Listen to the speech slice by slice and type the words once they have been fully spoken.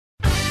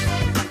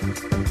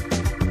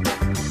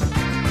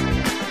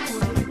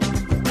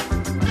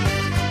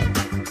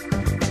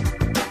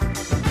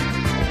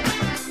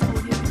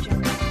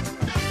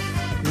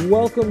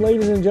Welcome,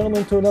 ladies and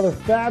gentlemen, to another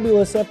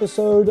fabulous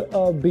episode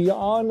of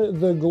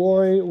Beyond the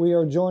Glory. We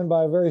are joined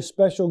by a very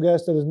special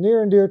guest that is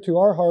near and dear to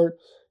our heart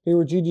here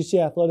with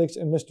GGC Athletics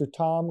and Mr.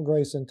 Tom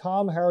Grayson.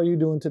 Tom, how are you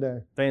doing today?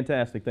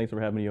 Fantastic. Thanks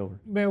for having me over.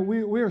 Man,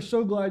 we are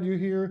so glad you're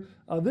here.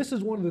 This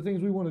is one of the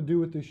things we want to do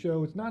with this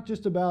show. It's not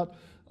just about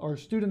our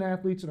student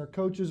athletes and our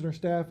coaches and our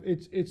staff.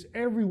 It's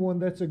everyone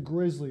that's a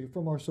Grizzly,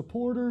 from our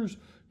supporters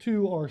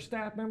to our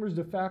staff members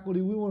to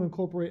faculty. We want to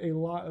incorporate a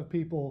lot of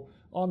people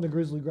on the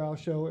Grizzly Grouse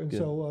Show, and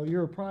so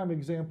you're a prime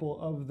example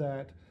of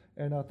that.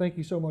 And thank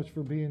you so much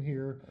for being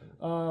here.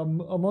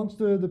 Amongst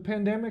the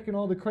pandemic and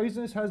all the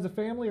craziness, how's the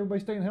family?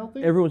 Everybody staying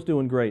healthy? Everyone's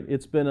doing great.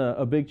 It's been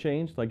a big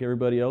change, like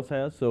everybody else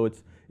has. So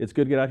it's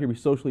good to get out here, be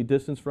socially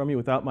distanced from you.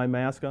 Without my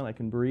mask on, I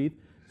can breathe.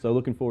 So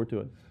looking forward to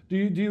it. Do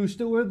you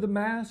still wear the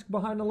mask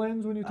behind the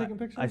lens when you're taking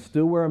pictures? I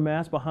still wear a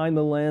mask behind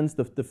the lens.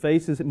 The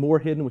face is more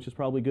hidden, which is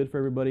probably good for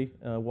everybody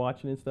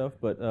watching and stuff.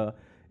 But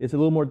it's a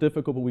little more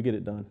difficult, but we get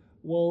it done.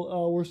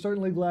 Well, we're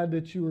certainly glad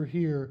that you were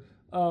here.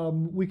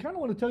 We kind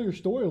of want to tell your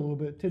story a little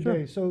bit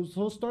today. Sure.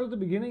 So let's start at the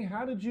beginning.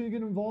 How did you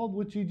get involved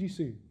with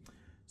GGC?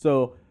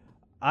 So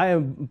I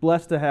am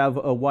blessed to have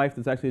a wife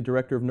that's actually a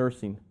director of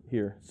nursing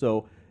here.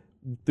 So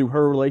through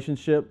her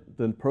relationship,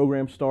 the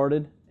program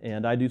started,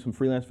 and I do some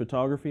freelance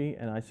photography.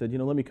 And I said,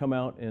 let me come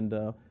out and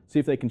see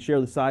if they can share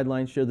the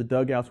sidelines, share the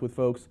dugouts with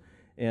folks.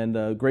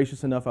 And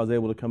gracious enough, I was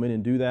able to come in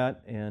and do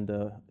that, and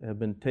have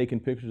been taking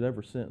pictures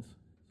ever since.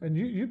 And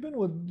you've been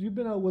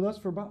with us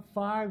for about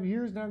 5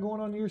 years now,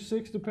 going on year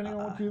 6, depending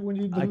on when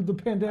you do the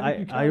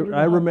pandemic.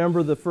 I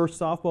remember the first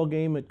softball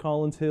game at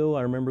Collins Hill.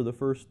 I remember the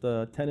first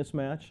tennis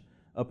match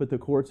up at the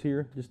courts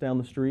here, just down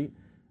the street.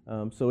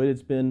 So it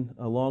has been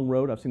a long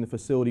road. I've seen the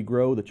facility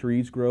grow, the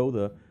trees grow,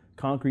 the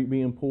concrete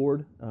being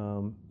poured.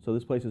 So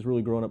this place has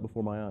really grown up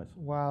before my eyes.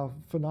 Wow,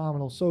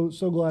 phenomenal! So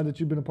glad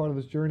that you've been a part of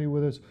this journey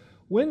with us.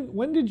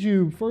 When did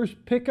you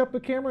first pick up a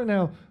camera?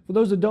 Now, for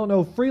those that don't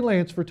know,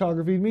 freelance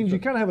photography means you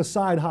kind of have a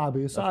side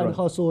hobby, a side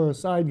hustle, or a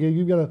side gig.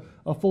 You've got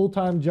a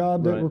full-time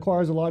job that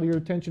requires a lot of your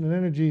attention and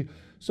energy.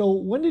 So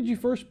when did you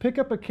first pick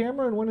up a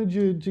camera, and when did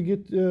you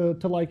get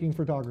to liking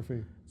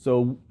photography?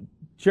 So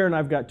Sharon and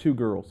I've got 2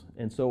 girls,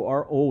 and so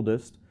our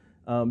oldest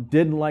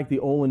didn't like the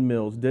Olin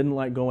Mills, didn't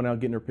like going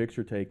out getting her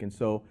picture taken.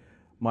 So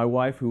my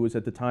wife, who was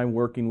at the time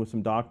working with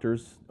some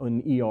doctors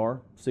in ER,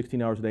 16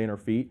 hours a day in her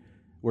feet,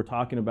 we're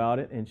talking about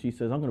it, and she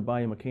says, I'm going to buy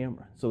him a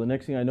camera. So the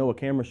next thing I know, a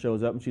camera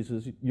shows up, and she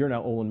says, you're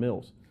now Olin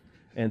Mills.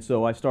 And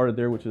so I started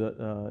there, which is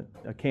a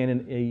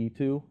Canon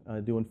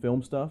AE2, doing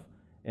film stuff,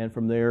 and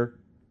from there,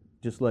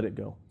 just let it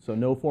go. So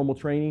no formal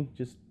training,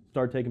 just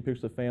started taking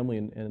pictures of family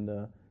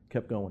and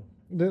kept going.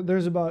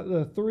 There's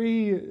about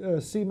 3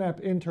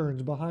 CMAP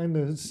interns behind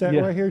the set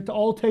right here,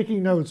 all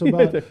taking notes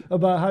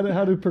about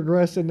how to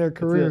progress in their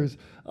careers.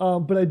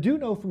 But I do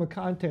know from a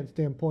content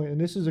standpoint, and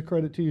this is a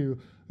credit to you,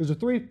 there's a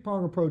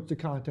 3-pronged approach to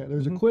content.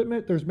 There's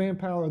equipment, there's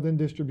manpower, then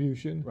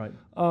distribution. Right.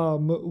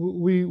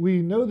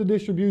 We know the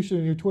distribution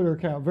in your Twitter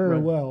account very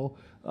well,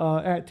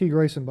 at T.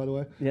 Grayson, by the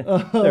way.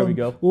 Yeah, there we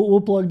go.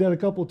 We'll plug that a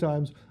couple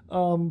times.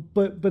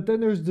 But then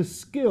there's the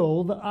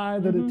skill, the eye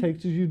that it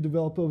takes as you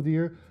develop over the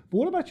year. But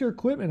what about your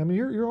equipment? I mean,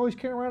 you're always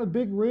carrying around a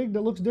big rig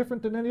that looks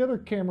different than any other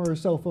camera or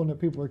cell phone that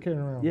people are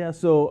carrying around. Yeah,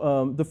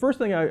 so the first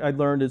thing I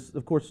learned is,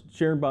 of course,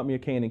 Sharon bought me a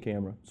Canon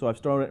camera. So I've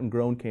started and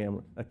grown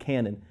a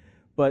Canon.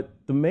 But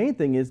the main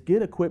thing is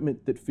get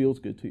equipment that feels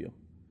good to you.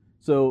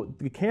 So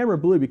the camera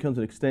really becomes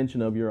an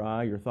extension of your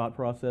eye, your thought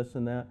process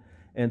and that.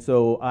 And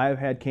so I've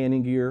had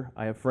Canon gear.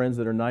 I have friends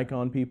that are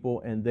Nikon people,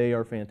 and they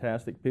are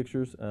fantastic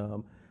pictures.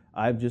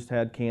 I've just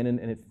had Canon,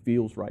 and it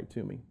feels right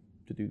to me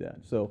to do that.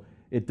 So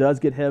it does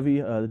get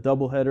heavy. The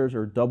double headers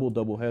or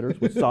double headers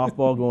with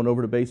softball going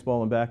over to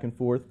baseball and back and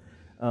forth.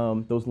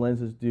 Those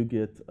lenses do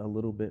get a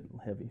little bit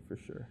heavy for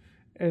sure.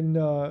 And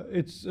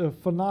it's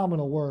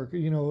phenomenal work.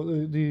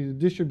 The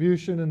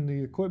distribution and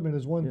the equipment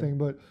is one thing,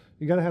 but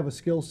you got to have a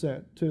skill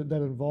set that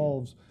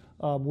involves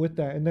with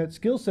that. And that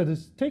skill set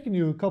has taken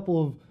you a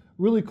couple of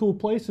really cool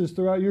places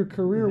throughout your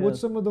career. What's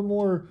some of the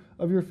more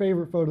of your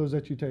favorite photos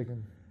that you've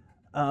taken?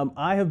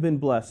 I have been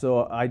blessed.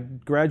 So I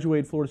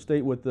graduated Florida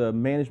State with a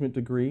management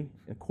degree,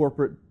 a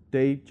corporate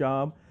day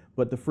job,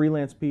 but the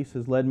freelance piece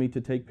has led me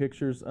to take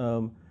pictures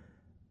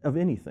of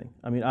anything.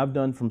 I mean, I've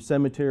done from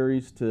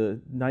cemeteries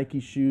to Nike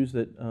shoes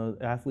that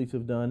athletes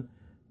have done,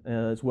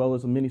 as well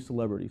as many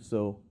celebrities.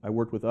 So I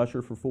worked with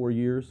Usher for 4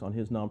 years on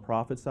his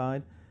nonprofit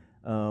side.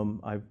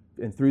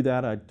 And through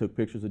that, I took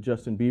pictures of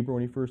Justin Bieber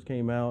when he first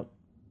came out.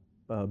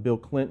 Bill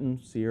Clinton,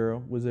 Sierra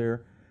was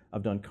there.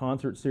 I've done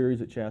concert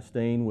series at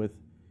Chastain with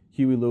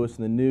Huey Lewis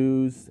and the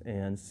News,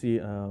 and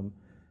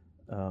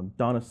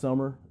Donna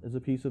Summer is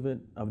a piece of it.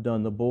 I've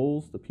done the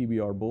Bulls, the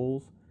PBR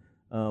Bulls.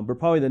 But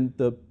probably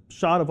the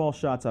shot of all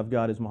shots I've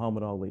got is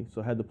Muhammad Ali.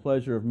 So I had the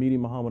pleasure of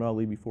meeting Muhammad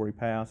Ali before he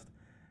passed,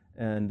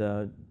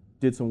 and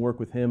did some work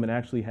with him, and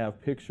actually have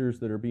pictures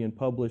that are being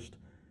published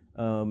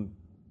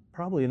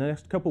probably in the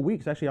next couple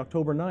weeks, actually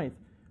October 9th,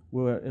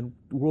 We're in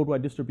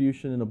worldwide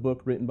distribution in a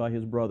book written by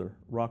his brother,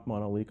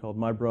 Rahman Ali, called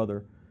My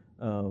Brother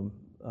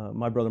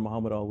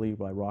Muhammad Ali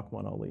by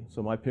Rahman Ali.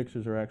 So my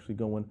pictures are actually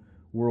going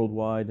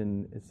worldwide,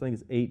 and I think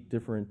it's 8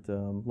 different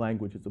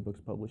languages the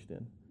book's published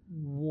in.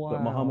 Wow.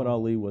 But Muhammad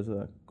Ali was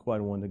quite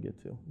a one to get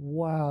to.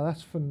 Wow,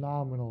 that's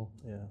phenomenal.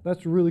 Yeah.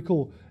 That's really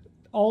cool.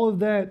 All of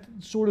that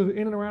sort of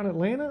in and around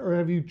Atlanta, or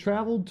have you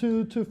traveled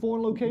to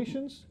foreign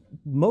locations?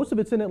 Most of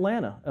it's in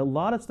Atlanta. A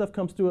lot of stuff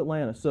comes through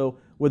Atlanta. So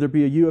whether it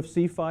be a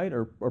UFC fight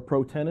or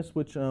pro tennis,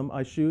 which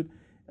I shoot,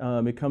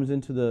 it comes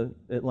into the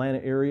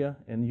Atlanta area,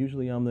 and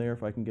usually I'm there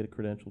if I can get a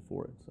credential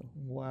for it. So.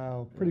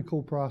 Wow, pretty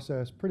cool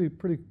process. Pretty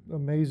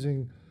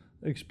amazing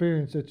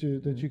experience that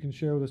you can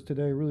share with us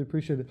today. Really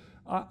appreciate it.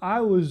 I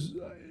was,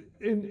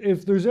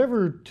 if there's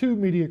ever 2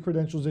 media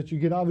credentials that you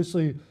get,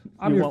 obviously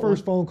I'm your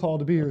first phone call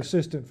to be your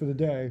assistant for the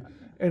day,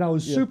 and I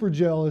was super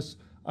jealous.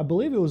 I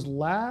believe it was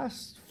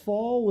last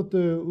fall with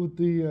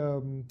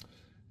the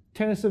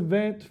tennis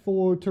event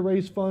to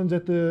raise funds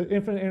at the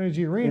Infinite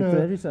Energy Arena.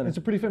 Infinite Energy Center. And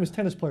some pretty famous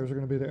tennis players are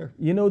going to be there.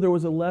 You know, there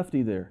was a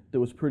lefty there that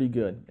was pretty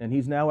good, and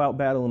he's now out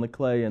battling the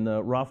clay, and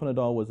Rafa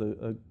Nadal was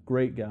a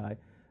great guy.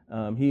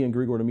 He and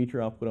Grigor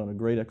Dimitrov put on a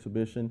great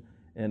exhibition,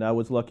 and I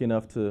was lucky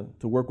enough to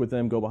work with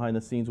them, go behind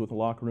the scenes with the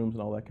locker rooms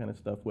and all that kind of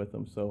stuff with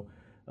them. So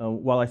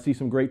while I see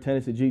some great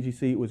tennis at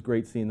GGC, it was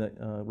great seeing that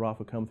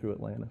Rafa come through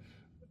Atlanta.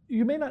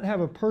 You may not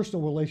have a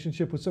personal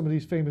relationship with some of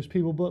these famous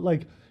people, but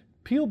like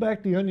peel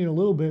back the onion a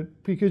little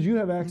bit, because you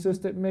have access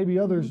that maybe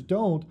others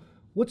don't.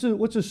 What's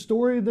a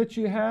story that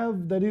you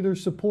have that either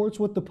supports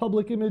what the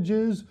public image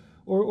is,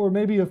 or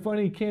maybe a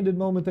funny, candid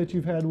moment that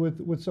you've had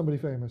with somebody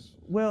famous?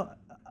 Well,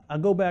 I'll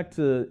go back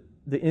to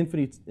the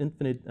Infinite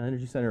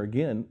Energy Center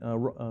again.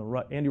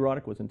 Andy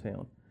Roddick was in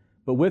town,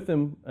 but with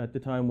him at the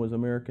time was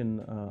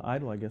American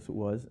Idol, I guess it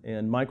was,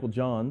 and Michael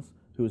Johns,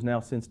 who is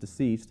now since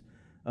deceased,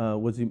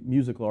 was the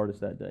musical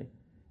artist that day.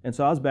 And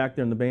so I was back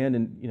there in the band,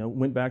 and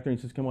went back there and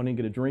he says, "Come on in and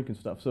get a drink and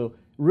stuff." So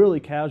really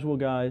casual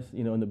guys.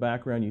 In the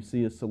background you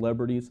see as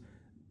celebrities.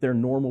 They're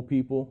normal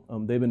people.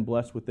 They've been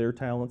blessed with their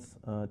talents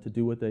to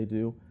do what they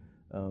do.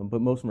 But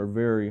most of them are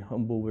very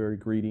humble, very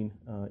greeting.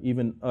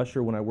 Even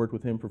Usher, when I worked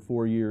with him for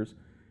 4 years,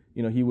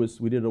 we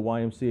did a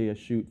YMCA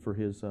shoot for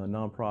his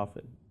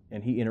nonprofit,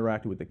 and he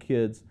interacted with the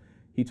kids.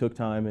 He took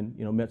time and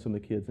met some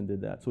of the kids and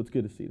did that. So it's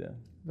good to see that.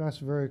 That's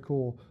very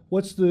cool.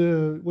 What's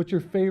your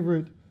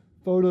favorite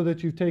photo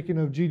that you've taken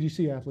of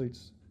GGC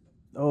athletes?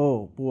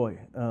 Oh boy,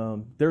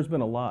 there's been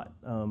a lot.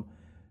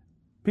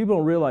 People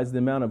don't realize the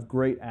amount of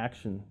great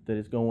action that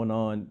is going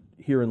on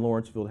here in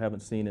Lawrenceville.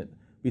 Haven't seen it.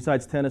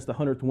 Besides tennis, the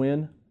 100th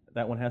win,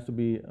 that one has to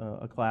be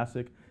a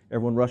classic.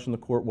 Everyone rushing the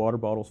court, water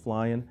bottles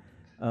flying.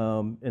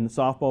 In the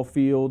softball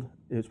field,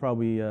 it was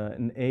probably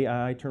an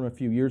AI tournament a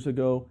few years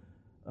ago.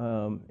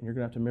 And you're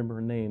gonna have to remember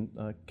her name,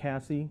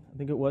 Cassie, I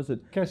think it was.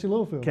 Cassie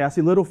Littlefield.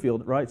 Cassie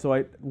Littlefield, right?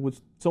 So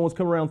someone's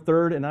coming around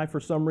third, and I, for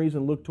some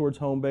reason, looked towards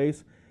home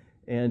base,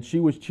 and she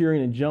was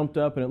cheering and jumped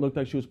up, and it looked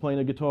like she was playing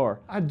a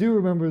guitar. I do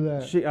remember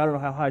that. I don't know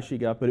how high she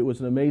got, but it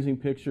was an amazing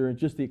picture, and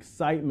just the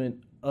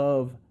excitement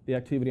of the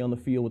activity on the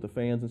field with the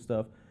fans and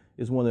stuff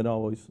is one that I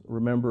always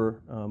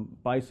remember.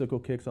 Bicycle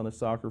kicks on the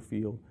soccer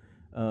field,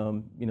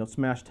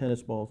 smashed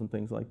tennis balls and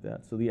things like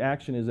that. So the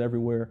action is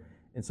everywhere,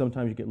 and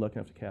sometimes you get lucky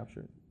enough to capture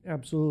it.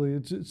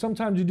 Absolutely.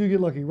 Sometimes you do get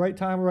lucky. Right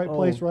time, right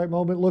place, right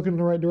moment, looking in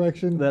the right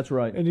direction. That's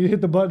right. And you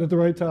hit the button at the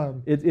right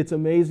time. It's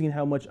amazing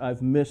how much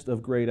I've missed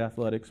of great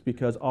athletics,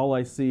 because all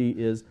I see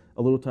is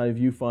a little tiny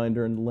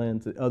viewfinder and the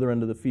lens at the other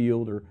end of the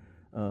field, or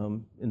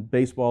in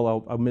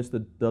baseball, I'll miss the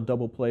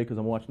double play because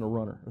I'm watching a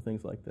runner or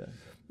things like that.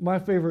 My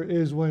favorite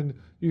is when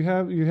you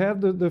have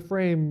the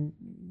frame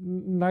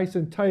nice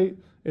and tight,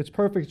 it's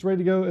perfect, it's ready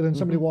to go, and then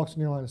somebody walks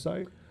in your line of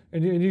sight.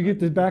 And you get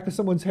the back of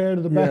someone's head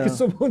or the back of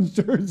someone's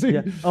jersey.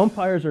 Yeah.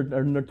 Umpires are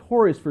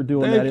notorious for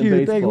doing that in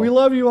baseball. Thank you. We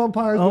love you,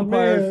 umpires.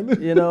 Umpires,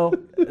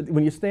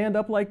 when you stand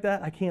up like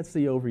that, I can't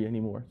see over you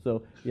anymore.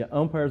 So yeah,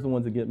 umpires are the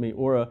ones that get me,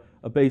 or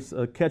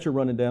a catcher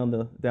running down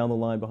the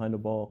line behind the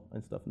ball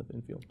and stuff in the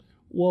infield.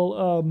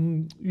 Well,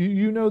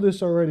 you know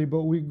this already,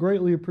 but we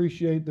greatly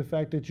appreciate the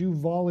fact that you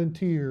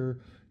volunteer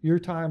your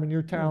time and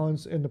your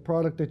talents and the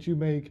product that you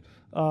make.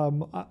 I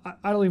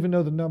don't even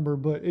know the number,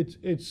 but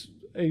it's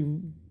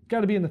got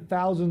to be in the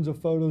thousands of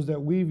photos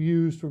that we've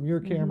used from your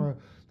camera.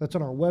 That's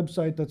on our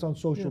website, that's on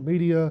social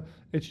media.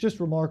 It's just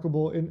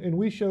remarkable. And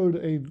we showed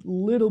a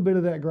little bit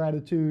of that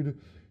gratitude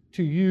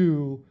to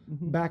you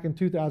back in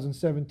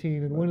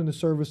 2017 and winning the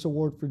service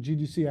award for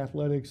GGC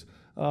Athletics.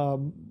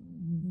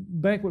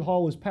 Banquet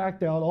hall was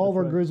packed out, all of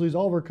our Grizzlies,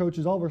 all of our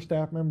coaches, all of our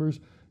staff members,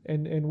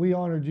 and we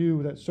honored you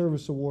with that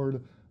service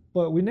award.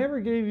 But we never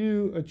gave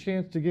you a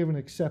chance to give an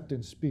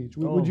acceptance speech.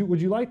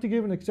 Would you like to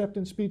give an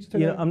acceptance speech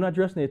today? I'm not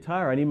dressed in the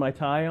attire. I need my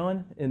tie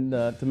on and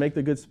to make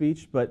the good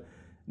speech. But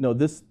no,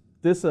 this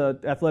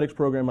athletics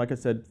program, like I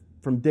said,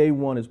 from day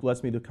one has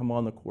blessed me to come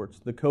on the courts.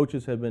 The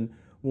coaches have been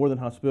more than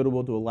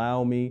hospitable to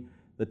allow me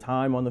the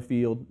time on the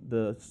field.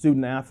 The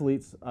student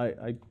athletes,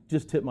 I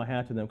just tip my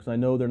hat to them, because I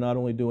know they're not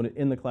only doing it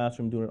in the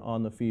classroom, doing it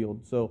on the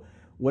field. So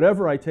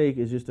whatever I take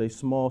is just a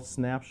small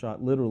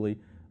snapshot, literally,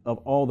 of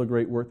all the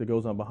great work that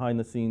goes on behind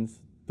the scenes.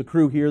 The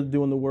crew here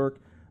doing the work,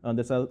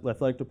 this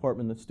athletic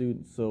department, the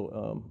students.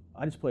 So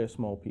I just play a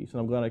small piece, and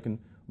I'm glad I can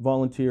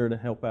volunteer to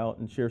help out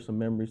and share some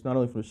memories, not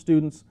only for the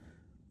students,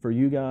 for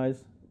you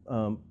guys,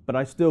 but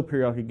I still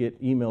periodically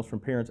get emails from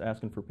parents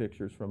asking for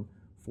pictures from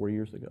 4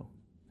 years ago.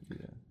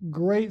 Yeah.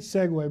 Great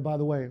segue, by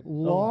the way.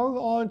 Log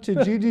on to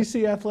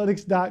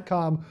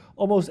ggcathletics.com.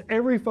 Almost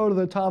every photo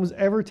that Tom's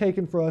ever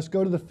taken for us,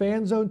 go to the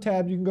Fan Zone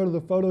tab. You can go to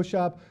the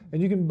Photoshop,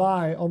 and you can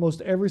buy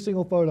almost every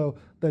single photo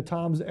that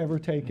Tom's ever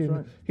taken.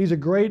 Right. He's a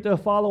great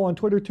follow on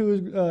Twitter,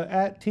 too,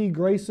 at T.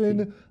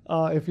 Grayson.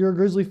 If you're a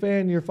Grizzly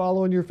fan, you're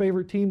following your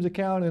favorite team's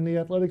account and the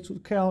athletics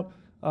account,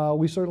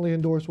 we certainly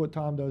endorse what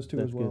Tom does, too,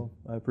 as well.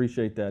 Good. I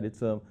appreciate that.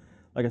 It's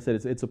like I said,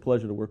 it's a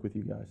pleasure to work with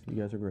you guys.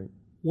 You guys are great.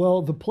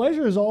 Well, the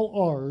pleasure is all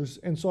ours,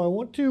 and so I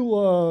want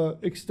to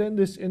extend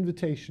this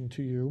invitation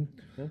to you.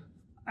 Okay.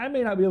 I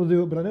may not be able to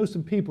do it, but I know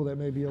some people that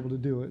may be able to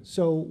do it.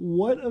 So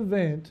what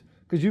event,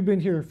 because you've been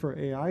here for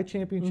AI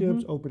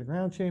championships, Open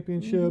Ground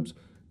championships,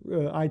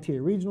 ITA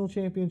regional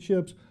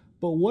championships,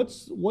 but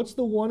what's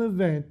the one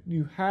event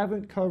you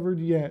haven't covered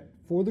yet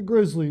for the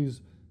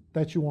Grizzlies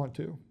that you want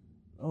to?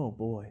 Oh,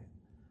 boy.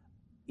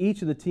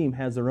 Each of the team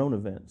has their own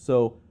event.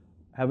 So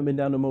haven't been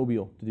down to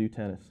Mobile to do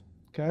tennis.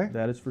 Okay.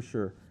 That is for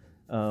sure.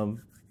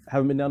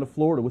 Haven't been down to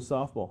Florida with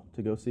softball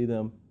to go see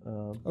them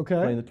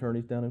playing the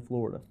tourneys down in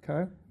Florida.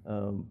 Okay.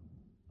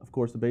 Of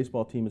course, the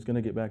baseball team is going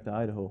to get back to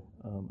Idaho.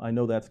 I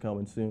know that's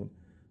coming soon.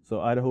 So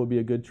Idaho would be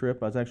a good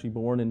trip. I was actually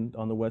born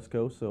on the West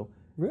Coast, so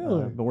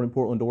really born in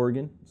Portland,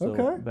 Oregon.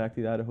 So back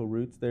to the Idaho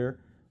roots there.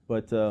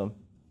 But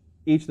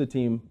each of the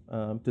team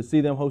to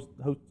see them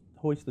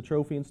hoist the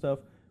trophy and stuff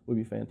would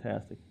be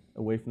fantastic.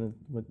 Away from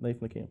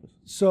the campus.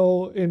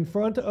 So in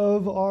front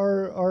of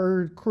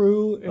our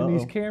crew and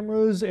these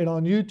cameras and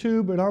on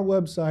YouTube and our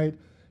website,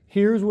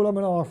 here's what I'm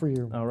going to offer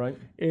you. All right.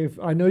 If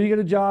I know you get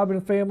a job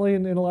and a family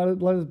and a lot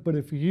of, but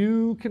if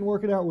you can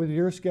work it out with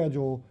your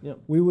schedule,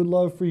 we would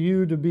love for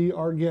you to be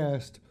our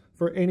guest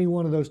for any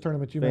one of those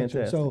tournaments you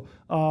mentioned. So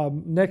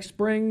next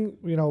spring,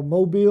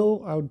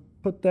 Mobile, I would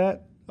put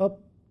that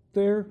up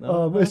there.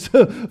 It's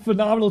a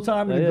phenomenal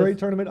time and a great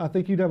tournament. I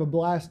think you'd have a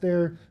blast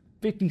there.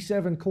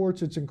 57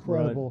 courts, it's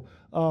incredible.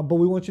 Right. But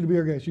we want you to be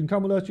our guest. You can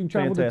come with us, you can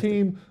travel with the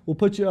team, we'll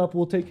put you up,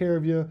 we'll take care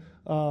of you.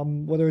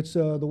 Whether it's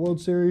the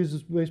World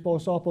Series, baseball or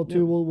softball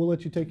too, we'll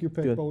let you take your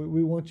pick. Good. But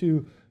we want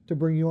you to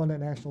bring you on that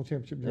national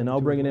championship. And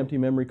I'll bring an empty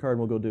memory card and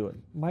we'll go do it.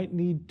 Might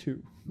need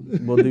two.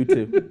 We'll do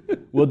two.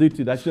 We'll do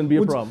two. That shouldn't be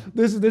a problem.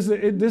 This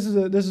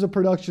is a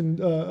production,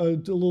 a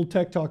little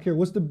tech talk here.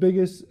 What's the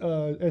biggest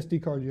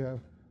SD card you have?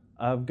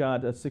 I've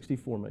got a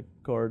 64 meg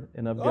card,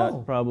 and I've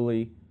got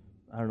probably,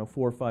 4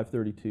 or 5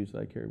 32s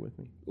that I carry with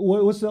me.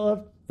 What's the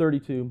left?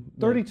 32.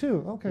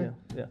 32, okay.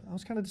 Yeah. I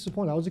was kind of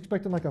disappointed. I was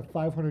expecting like a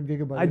 500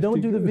 gigabyte. I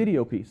don't do the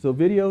video piece. So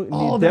video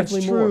needs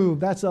definitely more. That's true.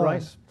 That's us.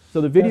 Right? So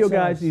the video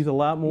guys use a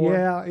lot more.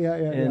 Yeah.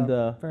 And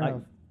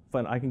Fair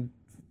enough.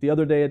 The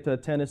other day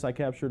at tennis, I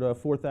captured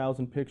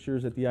 4,000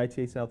 pictures at the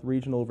ITA South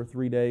Regional over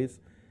 3 days.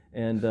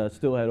 And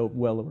still had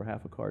well over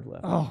half a card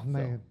left. Oh,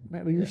 man,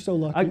 you're so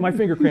lucky. My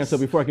finger cramps up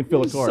before I can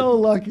fill a card. So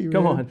lucky, man.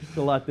 Come on, there's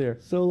a lot there.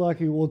 So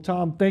lucky. Well,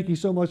 Tom, thank you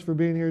so much for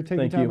being here,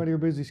 taking time out of your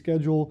busy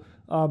schedule.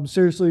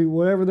 Seriously,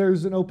 whenever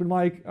there's an open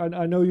mic,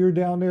 I know you're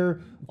down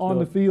there on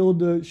the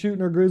field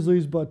shooting our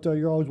Grizzlies, but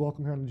you're always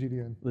welcome here on the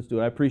GDN. Let's do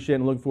it. I appreciate it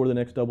and looking forward to the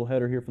next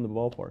doubleheader here from the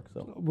ballpark.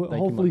 So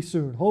hopefully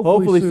soon.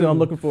 Hopefully soon. I'm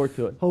looking forward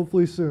to it.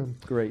 Hopefully soon.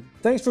 Great.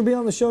 Thanks for being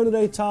on the show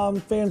today, Tom.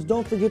 Fans,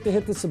 don't forget to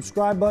hit the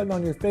subscribe button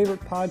on your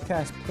favorite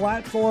podcast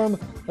platform.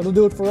 That'll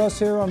do it for us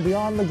here on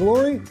Beyond the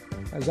Glory.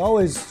 As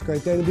always, it's a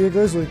great day to be a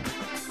Grizzly.